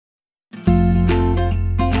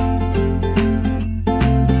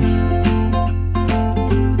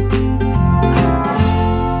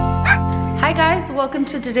welcome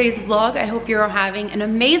to today's vlog. I hope you're all having an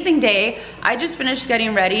amazing day. I just finished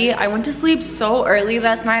getting ready. I went to sleep so early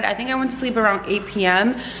last night. I think I went to sleep around 8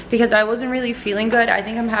 p.m. because I wasn't really feeling good. I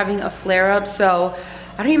think I'm having a flare-up, so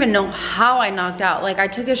I don't even know how I knocked out. Like, I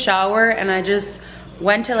took a shower and I just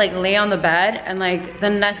went to like lay on the bed, and like the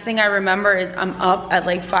next thing I remember is I'm up at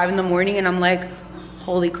like 5 in the morning and I'm like,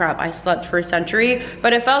 holy crap, I slept for a century.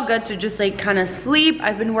 But it felt good to just like kind of sleep.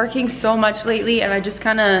 I've been working so much lately and I just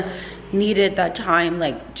kind of needed that time,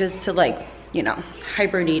 like just to like, you know,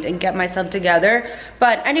 hibernate and get myself together.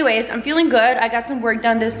 But anyways, I'm feeling good. I got some work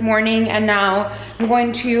done this morning and now I'm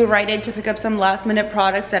going to Rite Aid to pick up some last minute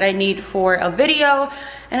products that I need for a video.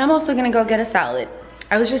 And I'm also gonna go get a salad.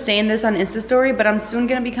 I was just saying this on Insta story, but I'm soon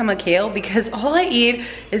gonna become a kale because all I eat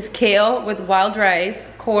is kale with wild rice,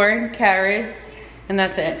 corn, carrots, and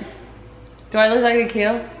that's it. Do I look like a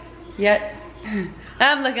kale yet?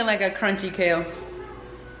 I'm looking like a crunchy kale.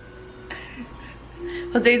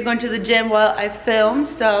 Jose's going to the gym while I film,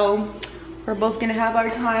 so we're both gonna have our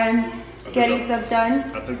time getting stuff done.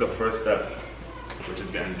 I took the first step, which is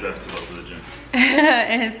getting dressed to go to the gym.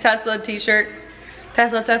 And his Tesla t-shirt.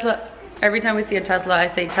 Tesla, Tesla. Every time we see a Tesla, I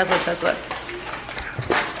say Tesla, Tesla.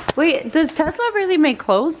 Wait, does Tesla really make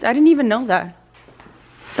clothes? I didn't even know that.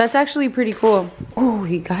 That's actually pretty cool. Oh,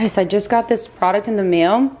 you guys, I just got this product in the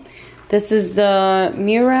mail. This is the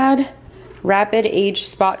Murad Rapid Age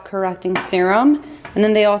Spot Correcting Serum. And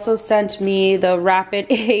then they also sent me the Rapid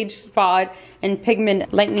Age Spot and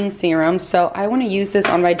Pigment Lightening Serum. So I want to use this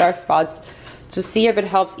on my dark spots to see if it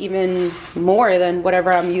helps even more than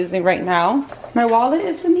whatever I'm using right now. My wallet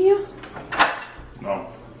is in here? No,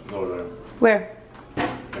 it's over there. Where?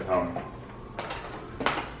 The counter.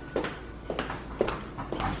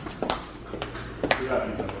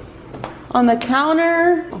 On the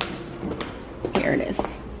counter. Here it is.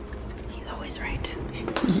 He's always right.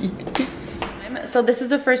 So this is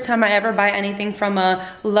the first time I ever buy anything from a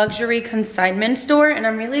luxury consignment store, and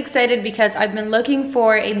I'm really excited because I've been looking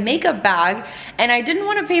for a makeup bag and I didn't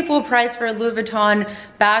want to pay full price for a Louis Vuitton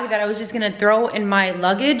bag that I was just gonna throw in my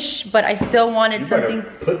luggage, but I still wanted something.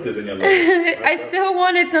 Put this in your luggage. I still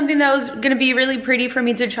wanted something that was gonna be really pretty for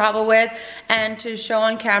me to travel with and to show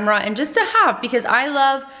on camera and just to have, because I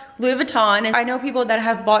love Louis Vuitton, and I know people that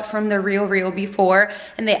have bought from the Real before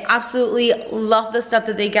and they absolutely love the stuff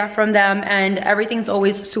that they get from them, and everything's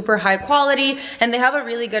always super high quality and they have a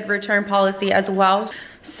really good return policy as well.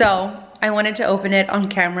 So I wanted to open it on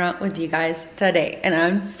camera with you guys today and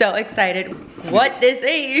I'm so excited. What this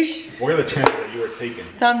is? What are the chances that you were taking?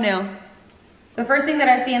 Thumbnail. The first thing that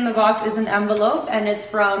I see in the box is an envelope and it's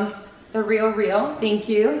from the Real. Thank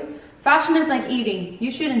you. Fashion is like eating.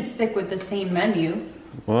 You shouldn't stick with the same menu.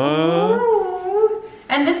 What? Ooh.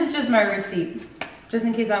 And this is just my receipt, just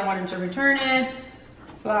in case I wanted to return it.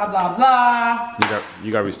 Blah blah blah.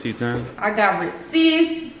 You got receipts in? I got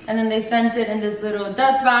receipts, and then they sent it in this little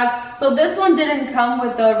dust bag. So this one didn't come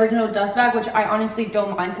with the original dust bag, which I honestly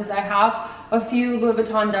don't mind because I have a few Louis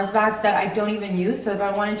Vuitton dust bags that I don't even use. So if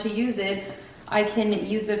I wanted to use it, I can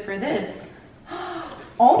use it for this.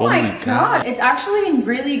 Oh my god, it's actually in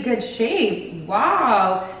really good shape.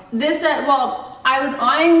 Wow. This said, well, I was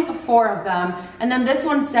eyeing 4 of them, and then this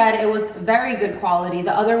one said it was very good quality.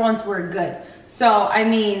 The other ones were good. So, I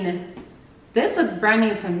mean, this looks brand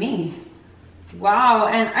new to me. Wow,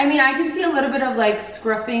 and I mean, I can see a little bit of like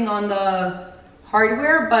scruffing on the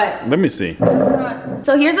hardware, but... Let me see.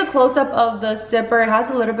 So here's a close-up of the zipper. It has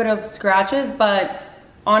a little bit of scratches, but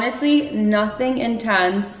honestly, nothing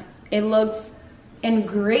intense. It looks in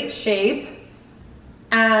great shape,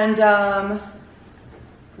 and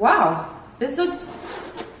wow. This looks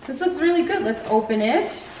really good. Let's open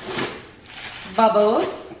it.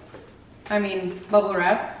 Bubbles. I mean, bubble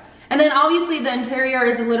wrap. And then obviously the interior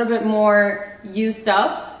is a little bit more used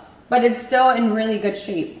up, but it's still in really good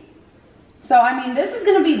shape. So, I mean, this is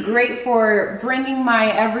gonna be great for bringing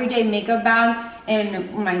my everyday makeup bag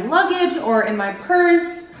in my luggage or in my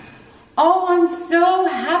purse. Oh, I'm so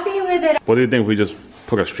happy with it. What do you think if we just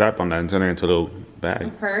put a strap on that and turn it into a little bag? A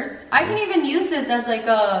purse? I can even use this as like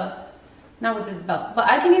a, not with this belt, but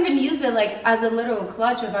I can even use it like as a little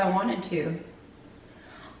clutch if I wanted to.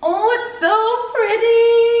 Oh, it's so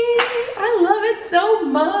pretty. I love it so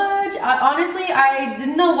much. Honestly, I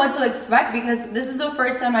didn't know what to expect because this is the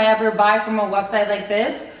first time I ever buy from a website like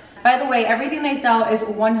this. By the way, everything they sell is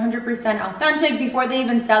 100% authentic. Before they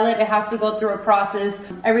even sell it, it has to go through a process.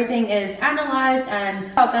 Everything is analyzed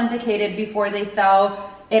and authenticated before they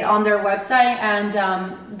sell it on their website, and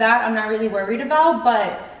that I'm not really worried about,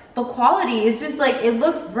 but the quality is just like, it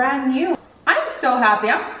looks brand new. I'm so happy.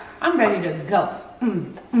 I'm ready to go.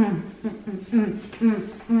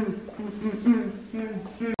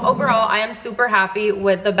 Overall, I am super happy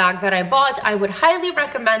with the bag that I bought. I would highly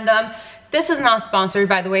recommend them. This is not sponsored,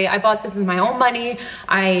 by the way. I bought this with my own money.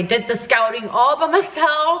 I did the scouting all by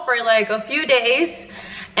myself for like a few days.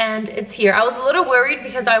 And it's here. I was a little worried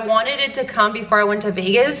because I wanted it to come before I went to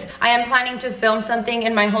Vegas. I am planning to film something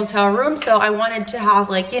in my hotel room, so I wanted to have,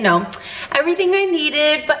 like, you know, everything I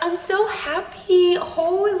needed. But I'm so happy.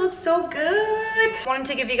 Oh, it looks so good. I wanted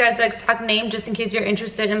to give you guys the exact name just in case you're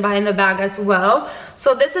interested in buying the bag as well.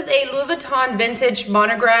 So this is a Louis Vuitton vintage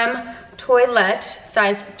monogram toilette,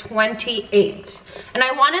 size 28. And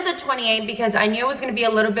I wanted the 28 because I knew it was going to be a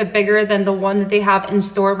little bit bigger than the one that they have in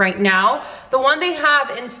store right now. The one they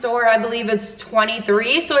have in store, I believe it's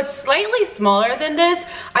 23, so it's slightly smaller than this.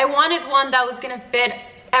 I wanted one that was going to fit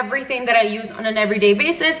everything that I use on an everyday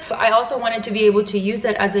basis. I also wanted to be able to use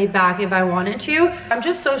it as a bag if I wanted to. I'm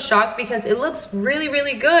just so shocked because it looks really,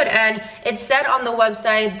 really good, and it said on the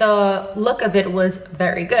website the look of it was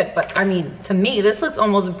very good, but I mean, to me this looks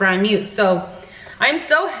almost brand new. So I'm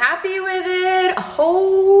so happy with it.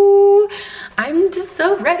 Oh, I'm just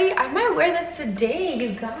so ready. I might wear this today,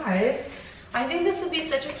 you guys. I think this would be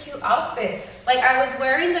such a cute outfit. Like, I was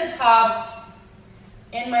wearing the top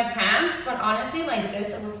in my pants, but honestly, like this,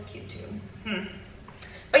 it looks cute too.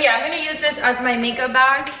 But yeah, I'm gonna use this as my makeup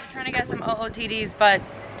bag. I'm trying to get some OOTDs, but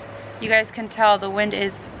you guys can tell the wind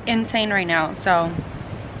is insane right now, so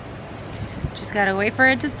just gotta wait for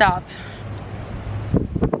it to stop.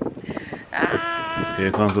 Ah.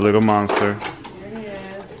 Here comes the little monster. There he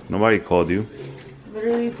is. Nobody called you.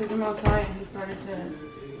 Literally took him outside and he started to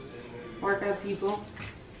bark at people.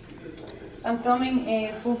 I'm filming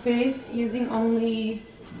a full face using only...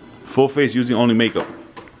 Full face using only makeup.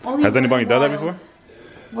 Has anybody done that before?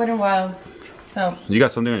 Wet n Wild. So. You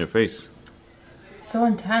got something on your face. So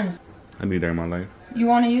intense. I need that in my life. You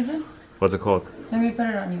want to use it? What's it called? Let me put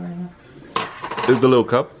it on you right now. This is the little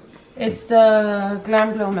cup? It's the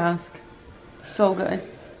Glam Glow mask. So good.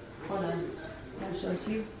 Hold on. I'll show it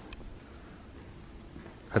to you.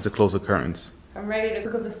 Had to close the curtains. I'm ready to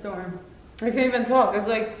cook up a storm. I can't even talk. It's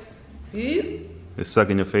like... It's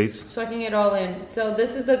sucking your face? Sucking it all in. So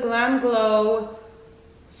this is the Glam Glow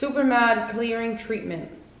Super Matte Clearing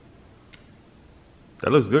Treatment.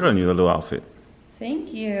 That looks good on you, the little outfit.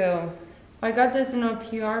 Thank you. I got this in a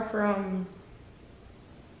PR from,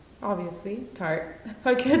 obviously, Tarte.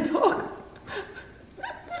 I can't talk.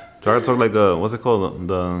 Try to talk like what's it called?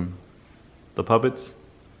 The puppets?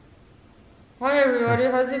 Hi everybody,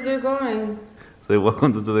 how's it going? Say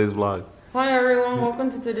welcome to today's vlog. Hi everyone, welcome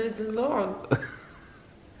to today's vlog.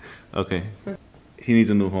 Okay. He needs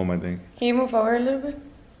a new home, I think. Can you move forward a little bit?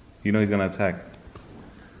 You know he's gonna attack.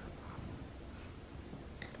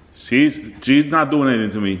 She's not doing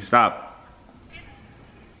anything to me. Stop.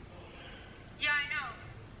 Yeah, I know.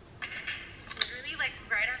 Literally, like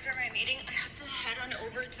right after my meeting, I have to head on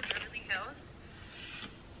over to Beverly Hills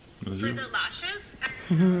for the lashes.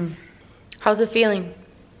 How's it feeling?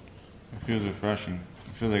 It feels refreshing.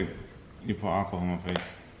 I feel like you put alcohol on my face.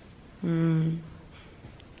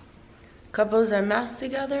 Couples that mask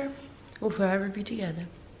together will forever be together.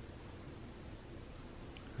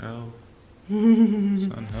 Hell.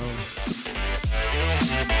 Son, hell.